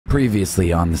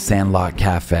Previously on the Sandlot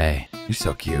Cafe. You're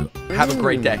so cute. Have a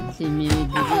great day.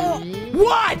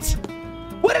 What?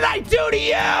 What did I do to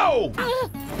you?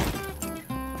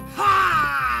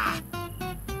 Ha!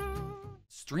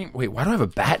 Stream. Wait, why do I have a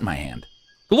bat in my hand?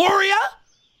 Gloria?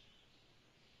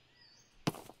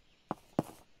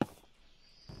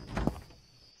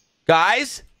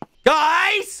 Guys?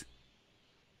 Guys?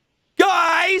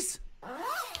 Guys?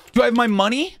 Do I have my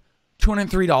money?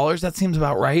 $203. That seems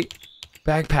about right.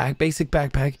 Backpack, basic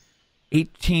backpack.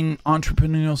 18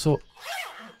 entrepreneurial soul.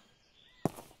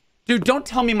 Dude, don't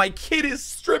tell me my kid is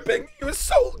stripping. He was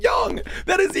so young.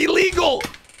 That is illegal.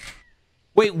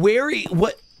 Wait,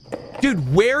 what?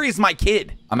 Dude, where is my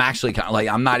kid? I'm actually kind of like,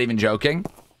 I'm not even joking.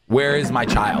 Where is my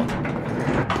child?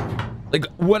 Like,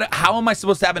 what? How am I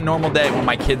supposed to have a normal day when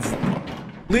my kid's...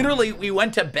 Literally, we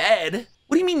went to bed.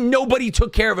 What do you mean nobody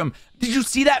took care of him? Did you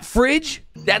see that fridge?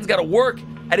 Dad's got to work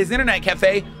at his internet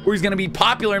cafe where he's going to be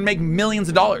popular and make millions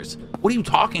of dollars. What are you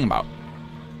talking about?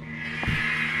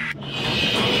 You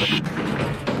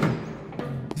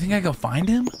think I go find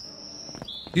him? Do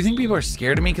you think people are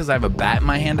scared of me because I have a bat in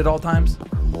my hand at all times?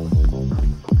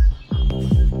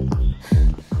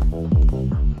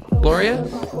 Gloria?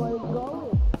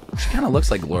 She kind of looks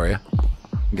like Gloria.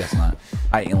 I guess not.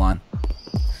 Hi, Elon.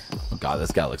 Oh, God,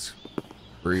 this guy looks...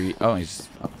 Oh, he's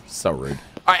so rude.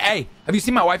 All right, hey, have you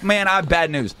seen my wife? Man, I have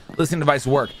bad news. Listening device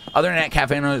work. Other internet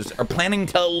cafe owners are planning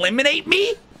to eliminate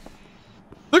me?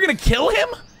 They're gonna kill him?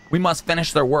 We must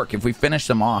finish their work. If we finish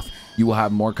them off, you will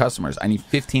have more customers. I need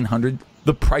 1,500.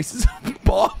 The prices of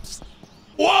bombs.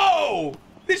 Whoa!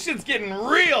 This shit's getting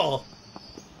real.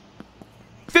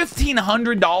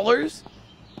 $1,500?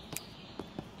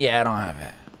 Yeah, I don't have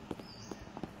it.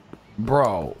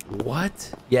 Bro,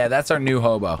 what? Yeah, that's our new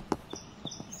hobo.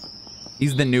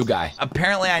 He's the new guy.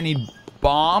 Apparently, I need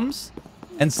bombs,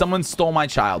 and someone stole my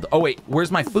child. Oh, wait.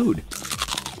 Where's my food?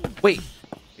 Wait.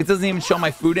 It doesn't even show my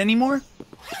food anymore?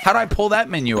 How do I pull that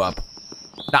menu up?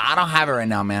 No, I don't have it right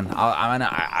now, man.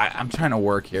 I'm trying to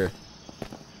work here.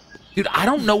 Dude, I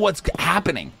don't know what's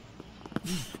happening.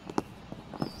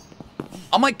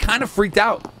 I'm, like, kind of freaked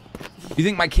out. You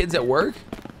think my kid's at work?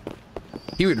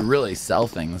 He would really sell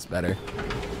things better.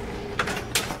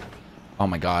 Oh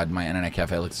my God, my internet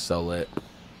cafe looks so lit.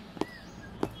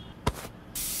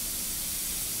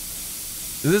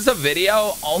 Is this a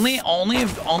video? Only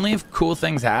if cool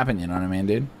things happen, you know what I mean,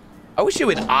 dude? I wish it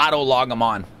would auto log them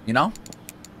on, you know?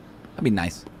 That'd be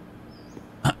nice.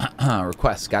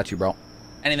 Request, got you, bro.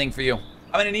 Anything for you.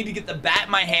 I'm gonna need to get the bat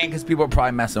in my hand because people are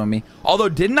probably messing with me. Although,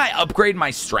 didn't I upgrade my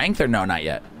strength or no, not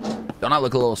yet? Don't I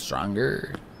look a little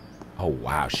stronger? Oh,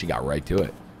 wow, she got right to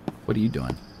it. What are you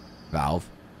doing, Valve?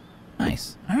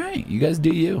 Nice. All right, you guys do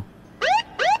you.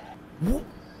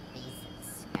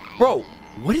 Bro,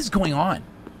 what is going on?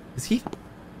 Is he...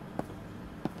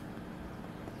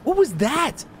 What was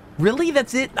that? Really?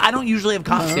 That's it? I don't usually have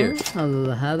cops here.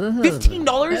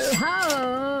 $15?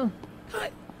 God.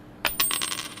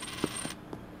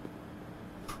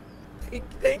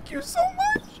 Thank you so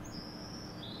much.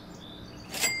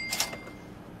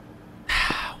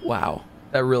 Wow.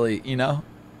 That really, you know,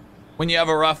 when you have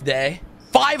a rough day,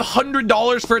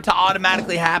 $500 for it to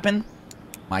automatically happen.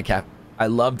 My cap. I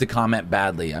love to comment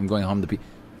badly. I'm going home to pee.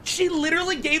 She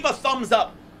literally gave a thumbs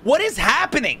up. What is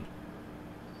happening?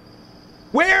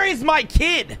 Where is my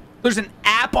kid? There's an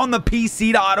app on the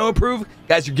PC to auto approve.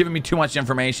 Guys, you're giving me too much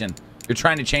information. You're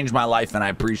trying to change my life and I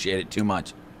appreciate it too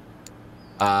much.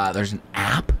 There's an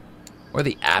app? Where are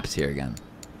the apps here again?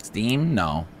 Steam?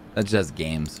 No. That's just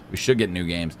games. We should get new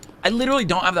games. I literally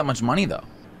don't have that much money though.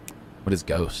 What is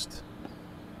Ghost?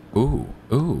 Ooh.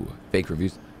 Fake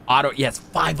reviews. Auto. Yeah, it's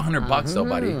 500 bucks though,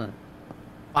 buddy.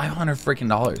 500 freaking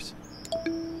dollars.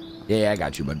 Yeah, I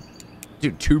got you, bud.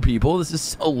 Dude, 2 people? This is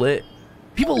so lit.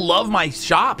 People love my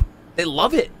shop. They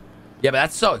love it. Yeah, but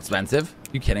that's so expensive.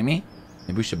 You kidding me?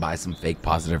 Maybe we should buy some fake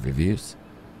positive reviews.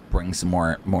 Bring some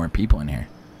more people in here.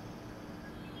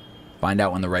 Find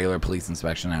out when the regular police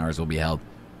inspection hours will be held.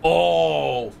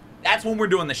 Oh, that's when we're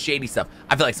doing the shady stuff.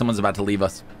 I feel like someone's about to leave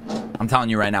us. I'm telling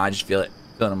you right now, I just feel it.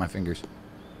 Feel it on my fingers.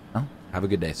 Well, have a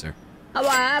good day, sir.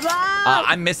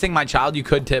 I'm missing my child. You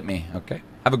could tip me. Okay.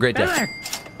 Have a great day.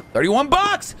 31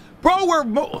 bucks. Bro,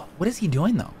 what is he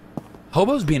doing though?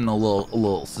 Hobo's being a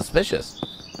little suspicious.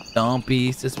 Don't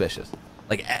be suspicious.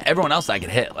 Like everyone else I could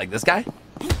hit. Like this guy,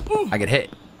 I could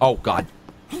hit. Oh God.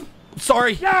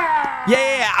 Sorry.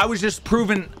 Yeah. I was just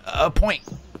proving a point.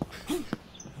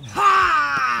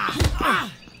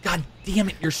 God damn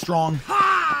it, you're strong.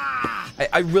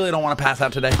 I really don't want to pass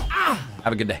out today.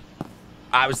 Have a good day.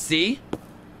 I would see.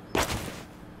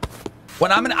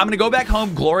 When I'm gonna go back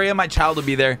home, Gloria, my child, will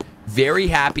be there. very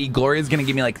happy. Gloria's gonna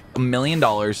give me like $1 million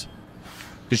because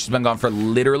she's been gone for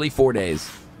literally 4 days.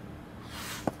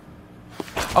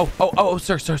 Oh,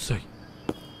 sorry.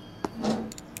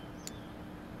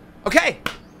 Okay.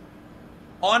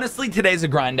 Honestly, today's a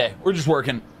grind day. We're just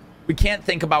working. We can't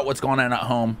think about what's going on at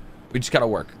home. We just gotta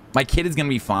work. My kid is gonna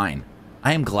be fine.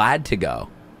 I am glad to go.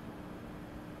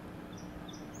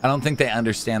 I don't think they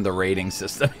understand the rating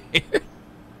system here.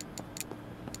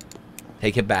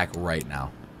 Take it back right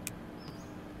now.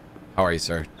 How are you,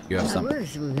 sir? You have something?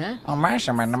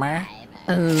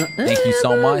 Thank you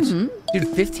so much. Dude,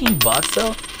 15 bucks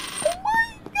though?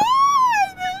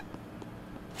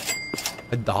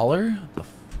 $1?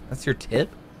 That's your tip?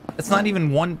 That's not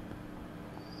even one.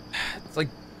 It's like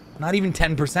not even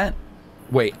 10%.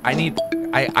 Wait, I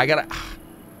gotta.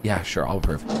 Yeah, sure, I'll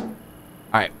approve. All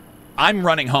right, I'm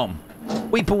running home.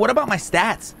 Wait, but what about my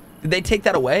stats? Did they take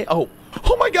that away? Oh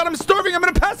my God, I'm starving. I'm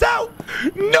gonna pass out.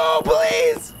 No,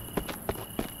 please.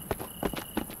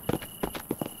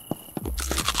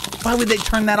 Why would they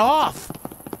turn that off?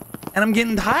 And I'm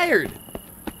getting tired.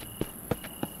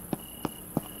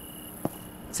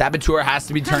 Saboteur has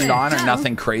to be turned on or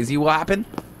nothing crazy will happen.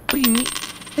 What do you mean?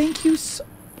 Thank you so...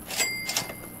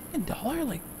 $1?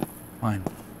 Like, fine.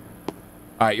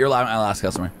 All right, you're my last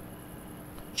customer.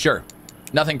 Sure.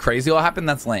 Nothing crazy will happen?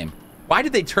 That's lame. Why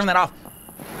did they turn that off?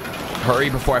 Hurry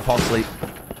before I fall asleep.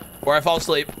 Before I fall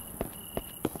asleep.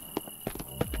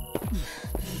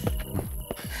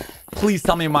 Please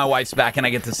tell me my wife's back and I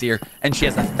get to see her and she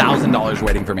has $1,000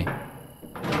 waiting for me.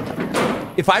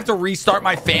 If I have to restart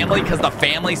my family because the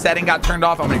family setting got turned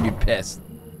off, I'm going to be pissed.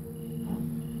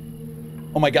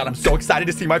 Oh my God, I'm so excited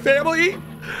to see my family.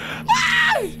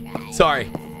 Ah! Sorry.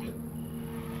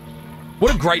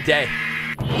 What a great day.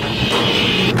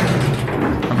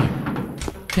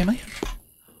 Family?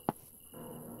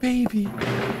 Baby,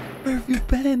 where have you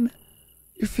been?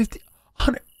 You're 50,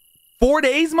 100, 4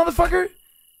 days, motherfucker?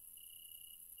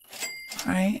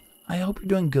 All right, I hope you're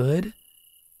doing good.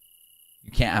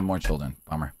 You can't have more children.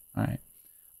 Bummer. All right.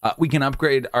 We can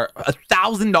upgrade our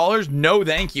 $1,000. No,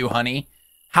 thank you, honey.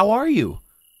 How are you?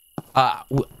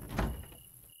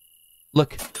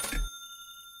 Look.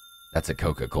 That's a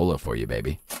Coca-Cola for you,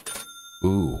 baby.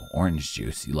 Ooh, orange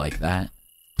juice. You like that?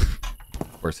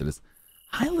 Of course it is.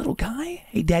 Hi, little guy.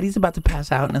 Hey, Daddy's about to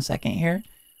pass out in a second here,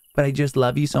 but I just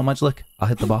love you so much. Look, I'll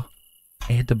hit the ball.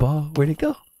 I hit the ball. Where'd it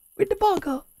go? Where'd the ball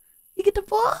go? You get the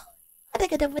ball?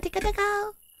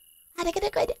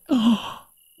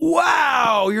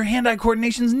 Wow, your hand-eye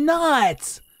coordination's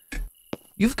nuts.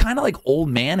 You have kind of like old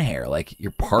man hair, like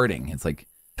you're parting. It's like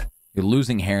you're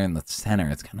losing hair in the center.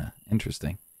 It's kind of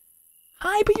interesting.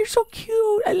 Hi, but you're so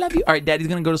cute. I love you. All right, Daddy's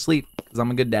gonna go to sleep because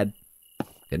I'm a good dad.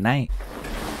 Good night.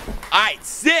 All right,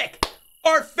 sick.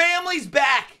 Our family's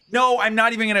back. No, I'm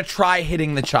not even gonna try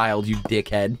hitting the child, you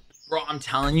dickhead. Bro, I'm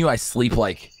telling you, I sleep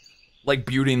like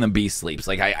Beauty and the Beast sleeps.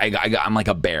 Like I'm like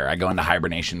a bear. I go into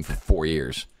hibernation for 4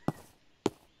 years.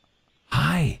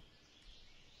 Hi.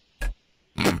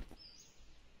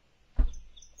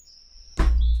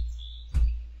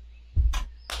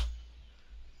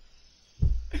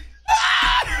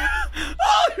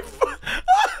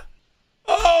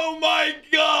 Oh my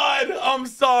God. I'm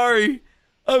sorry.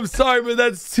 I'm sorry, but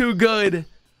that's too good.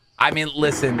 I mean,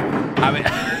 listen. I mean...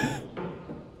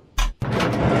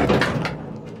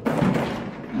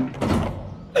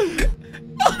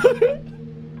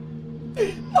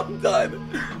 I'm done.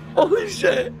 Holy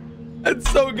shit.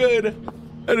 That's so good.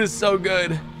 That is so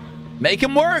good. Make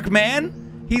him work,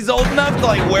 man. He's old enough to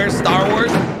like wear Star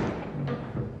Wars.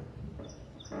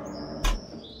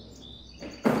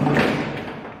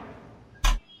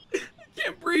 I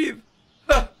can't breathe.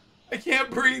 I can't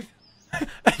breathe.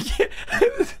 I can't.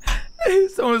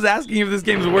 Someone was asking if this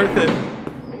game's worth it.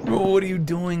 What are you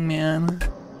doing, man?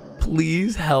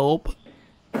 Please help.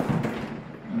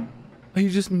 Are you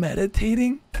just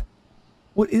meditating?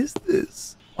 What is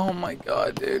this? Oh my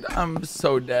God, dude. I'm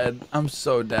so dead. I'm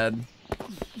so dead.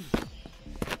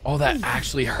 Oh, that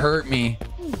actually hurt me.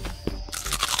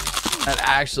 That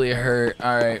actually hurt.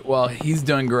 All right. Well, he's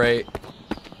doing great.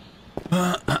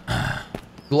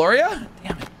 Gloria?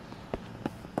 Damn it.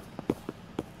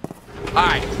 All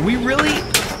right. We really...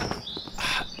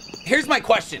 Here's my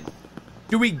question.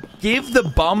 Do we give the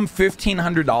bum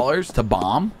 $1,500 to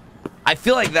bomb? I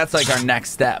feel like that's like our next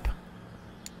step.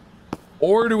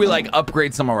 Or do we like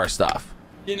upgrade some of our stuff?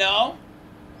 You know?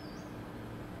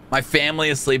 My family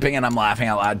is sleeping and I'm laughing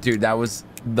out loud. Dude, that was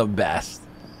the best.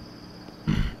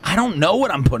 I don't know what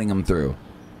I'm putting them through.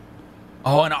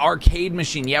 Oh, an arcade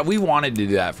machine. Yeah, we wanted to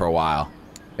do that for a while.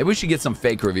 Maybe we should get some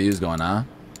fake reviews going, huh?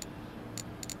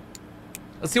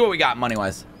 Let's see what we got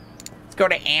money-wise. go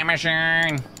to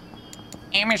Amazon.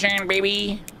 Amazon,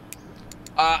 baby.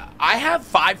 I have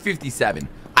 557.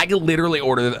 I could literally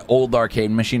order the old arcade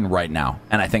machine right now,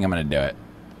 and I think I'm gonna do it.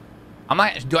 I'm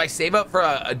not. Do I save up for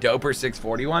a doper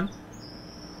 641?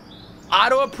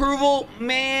 Auto approval,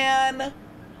 man.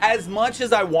 As much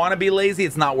as I want to be lazy,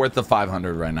 it's not worth the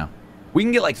 500 right now. We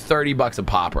can get like 30 bucks a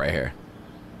pop right here.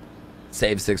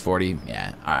 Save 640.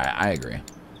 Yeah, all right, I agree.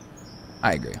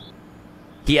 I agree.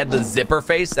 He had the zipper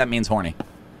face. That means horny.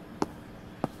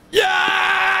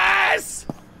 Yes!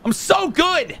 I'm so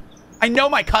good. I know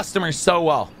my customers so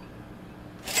well.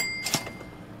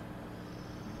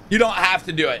 You don't have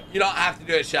to do it. You don't have to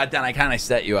do it, Shutdown. I kind of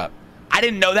set you up. I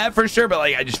didn't know that for sure, but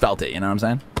like I just felt it. You know what I'm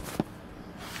saying?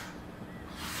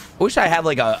 I wish I had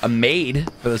like a maid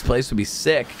for this place. Would be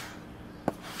sick.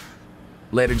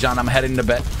 Later, John. I'm heading to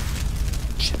bed.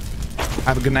 Shit.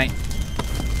 Have a good night.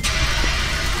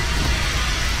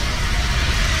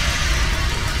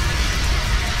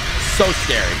 So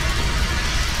scary.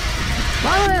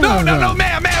 No, no, no,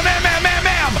 ma'am, ma'am, ma'am, ma'am, ma'am,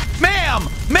 ma'am, ma'am,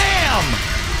 ma'am.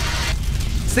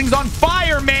 This thing's on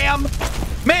fire, ma'am.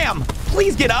 Ma'am,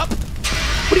 please get up.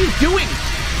 What are you doing?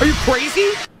 Are you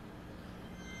crazy?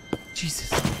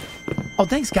 Jesus. Oh,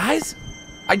 thanks, guys.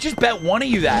 I just bet one of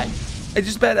you that. I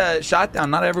just bet a shot down,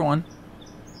 not everyone.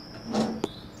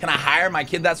 Can I hire my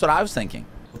kid? That's what I was thinking.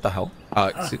 What the hell?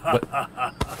 What?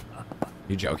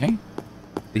 You joking?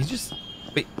 Did he just...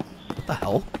 Wait, what the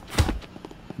hell?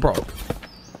 Bro.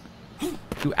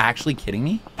 You actually kidding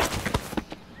me?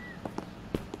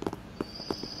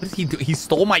 What did he do? He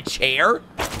stole my chair?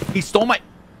 He stole my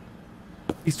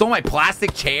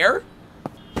plastic chair?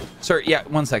 Sir, yeah,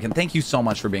 1 second. Thank you so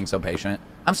much for being so patient.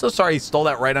 I'm so sorry he stole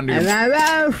that right under your...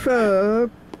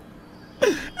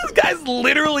 This guy's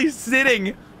literally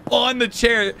sitting on the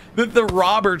chair that the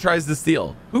robber tries to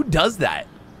steal. Who does that?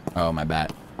 Oh, my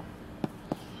bad.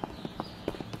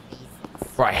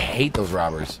 Bro, I hate those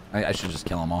robbers. I should just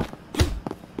kill them all.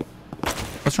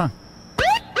 What's wrong?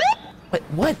 Wait,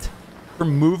 what? For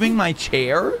moving my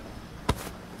chair?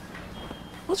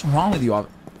 What's wrong with you all?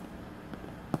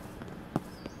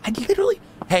 I literally...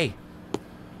 Hey,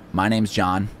 my name's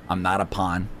John. I'm not a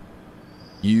pawn.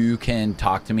 You can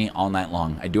talk to me all night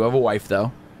long. I do have a wife,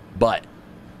 though. But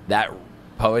that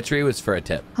poetry was for a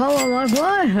tip.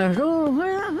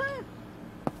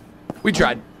 We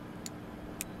tried.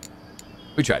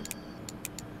 We tried.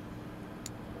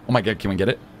 Oh my God, can we get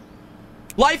it?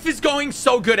 Life is going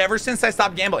so good ever since I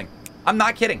stopped gambling. I'm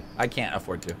not kidding. I can't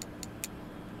afford to.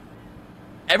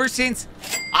 Ever since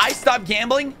I stopped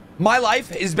gambling, my life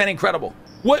has been incredible.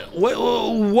 What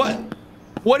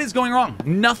is going wrong?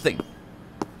 Nothing.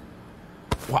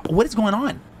 What is going on?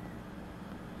 Did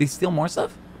he steal more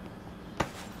stuff? Is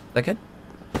that good?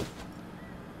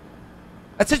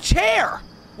 That's a chair.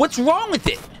 What's wrong with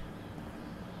it?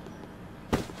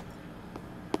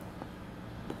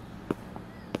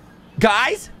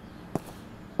 Guys?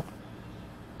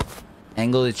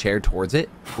 Angle the chair towards it.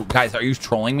 Guys, are you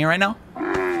trolling me right now?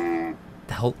 The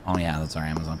hell? Oh yeah, that's our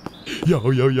Amazon. Yo,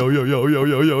 yo, yo, yo, yo, yo,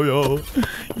 yo, yo, yo.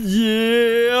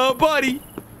 Yeah, buddy.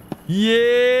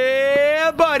 Yeah,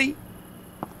 buddy.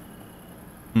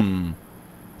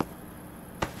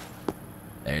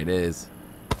 There it is.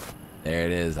 There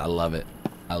it is. I love it.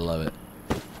 I love it.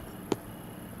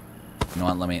 You know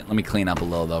what? Let me clean up a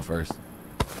little though first.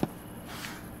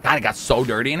 God, it got so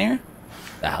dirty in here.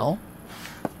 The hell?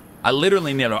 I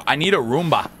literally need I need a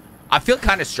Roomba. I feel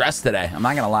kind of stressed today. I'm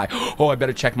not gonna lie. Oh, I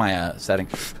better check my setting.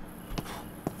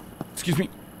 Excuse me.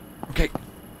 Okay.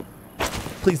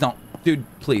 Please don't, dude.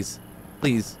 Please,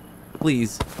 please,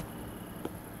 please.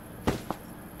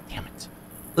 Damn it.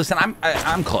 Listen,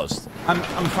 I'm close. I'm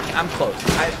close.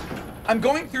 I'm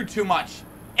going through too much,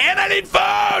 and I need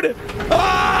food.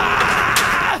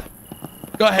 Ah!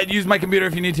 Go ahead, use my computer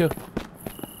if you need to.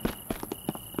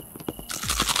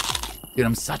 Dude,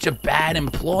 I'm such a bad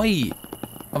employee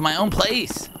of my own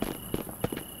place.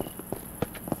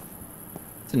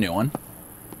 It's a new one.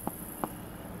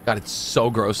 God, it's so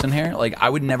gross in here. Like, I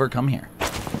would never come here.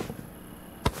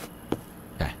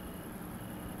 Okay.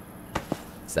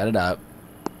 Set it up.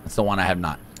 That's the one I have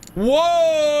not.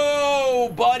 Whoa,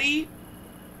 buddy.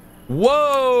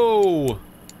 Whoa.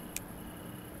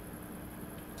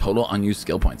 Total unused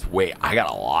skill points. Wait, I got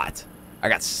a lot. I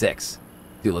got 6.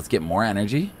 Dude, let's get more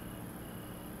energy.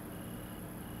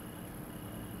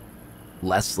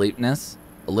 Less sleepiness.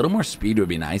 A little more speed would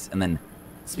be nice. And then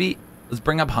speed. Let's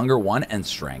bring up hunger 1 and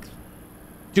strength.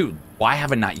 Dude, why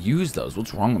have I not used those?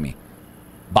 What's wrong with me?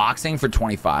 Boxing for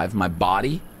 25. My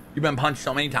body. You've been punched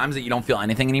so many times that you don't feel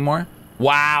anything anymore.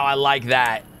 Wow, I like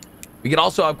that. We could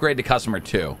also upgrade to customer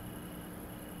 2.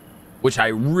 which I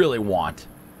really want.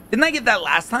 Didn't I get that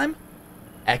last time?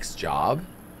 X job.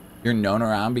 You're known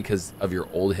around because of your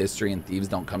old history and thieves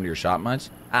don't come to your shop much.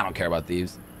 I don't care about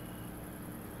thieves.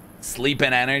 Sleep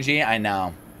and energy. I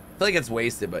know. I feel like it's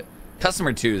wasted, but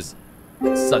customer 2 is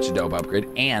such a dope upgrade.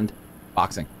 And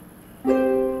boxing.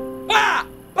 Ah!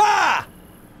 Ah!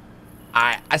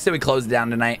 I say we close it down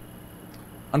tonight.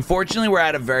 Unfortunately, we're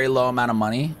at a very low amount of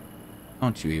money.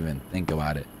 Don't you even think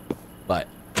about it. But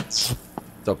it's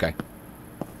okay.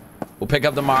 We'll pick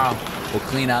up tomorrow. We'll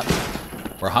clean up.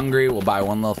 We're hungry. We'll buy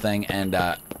one little thing. And,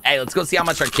 hey, let's go see how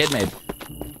much our kid made.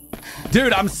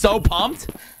 Dude, I'm so pumped.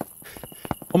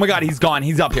 Oh, my God. He's gone.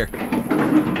 He's up here.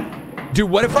 Dude,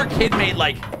 what if our kid made,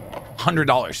 like,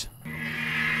 $100?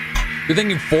 You're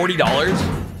thinking $40?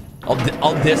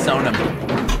 I'll disown him.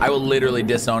 I will literally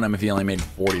disown him if he only made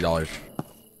 $40.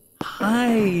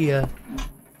 Hi,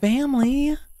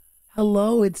 family.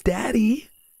 Hello, it's Daddy.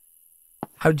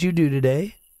 How'd you do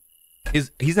today?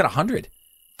 He's at 100.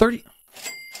 30.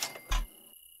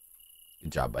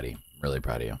 Good job, buddy. Really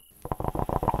proud of you.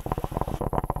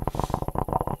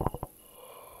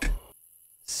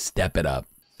 Step it up.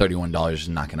 $31 is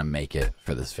not going to make it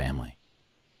for this family.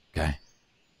 Okay?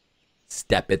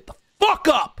 Step it the fuck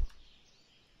up.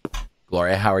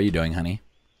 Gloria, how are you doing, honey?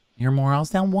 Your morale's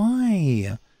down.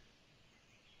 Why?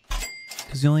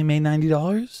 Because you only made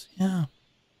 $90? Yeah.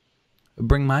 It'll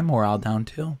bring my morale down,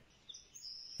 too.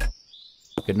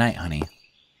 Good night, honey.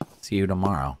 See you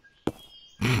tomorrow.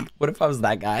 What if I was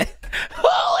that guy?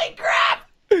 Holy crap!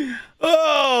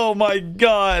 Oh, my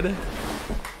God.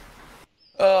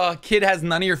 Kid has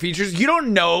none of your features. You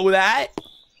don't know that?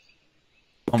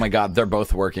 Oh, my God. They're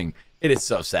both working. It is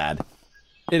so sad.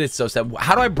 It is so sad.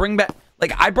 How do I bring back...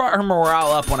 Like, I brought her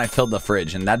morale up when I filled the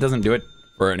fridge, and that doesn't do it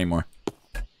for her anymore.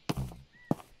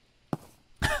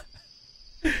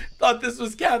 Thought this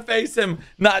was Cafe Sim,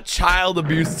 not child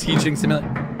abuse teaching simulator.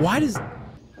 Why does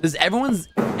everyone's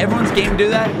game do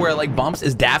that? Where it, like, bumps?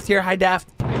 Is Daft here? Hi, Daft.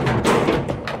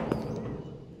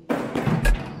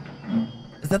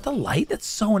 Is that the light? That's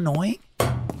so annoying.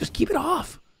 Just keep it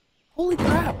off. Holy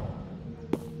crap.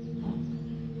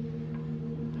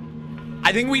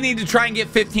 I think we need to try and get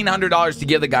 $1,500 to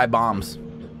give the guy bombs.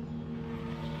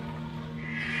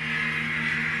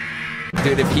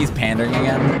 Dude, if he's pandering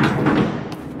again.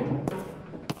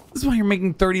 This is why you're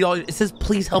making $30. It says,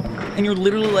 please help. And you're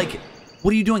literally like,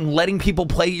 what are you doing? Letting people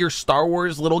play your Star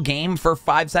Wars little game for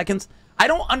 5 seconds? I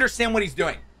don't understand what he's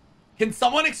doing. Can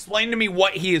someone explain to me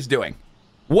what he is doing?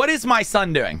 What is my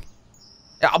son doing?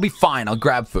 I'll be fine. I'll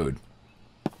grab food.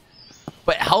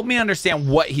 But help me understand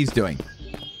what he's doing.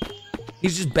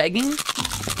 He's just begging?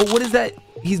 But what is that?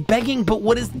 He's begging, but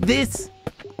what is this?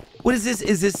 What is this?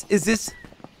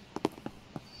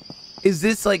 Is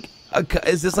this like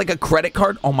a credit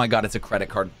card? Oh my God, it's a credit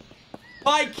card.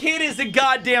 My kid is a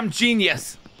goddamn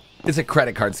genius. It's a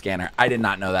credit card scanner. I did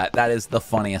not know that. That is the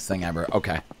funniest thing ever.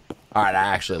 Okay. All right,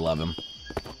 I actually love him.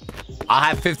 I'll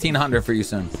have $1,500 for you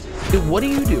soon. Dude, what do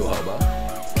you do, Hobo?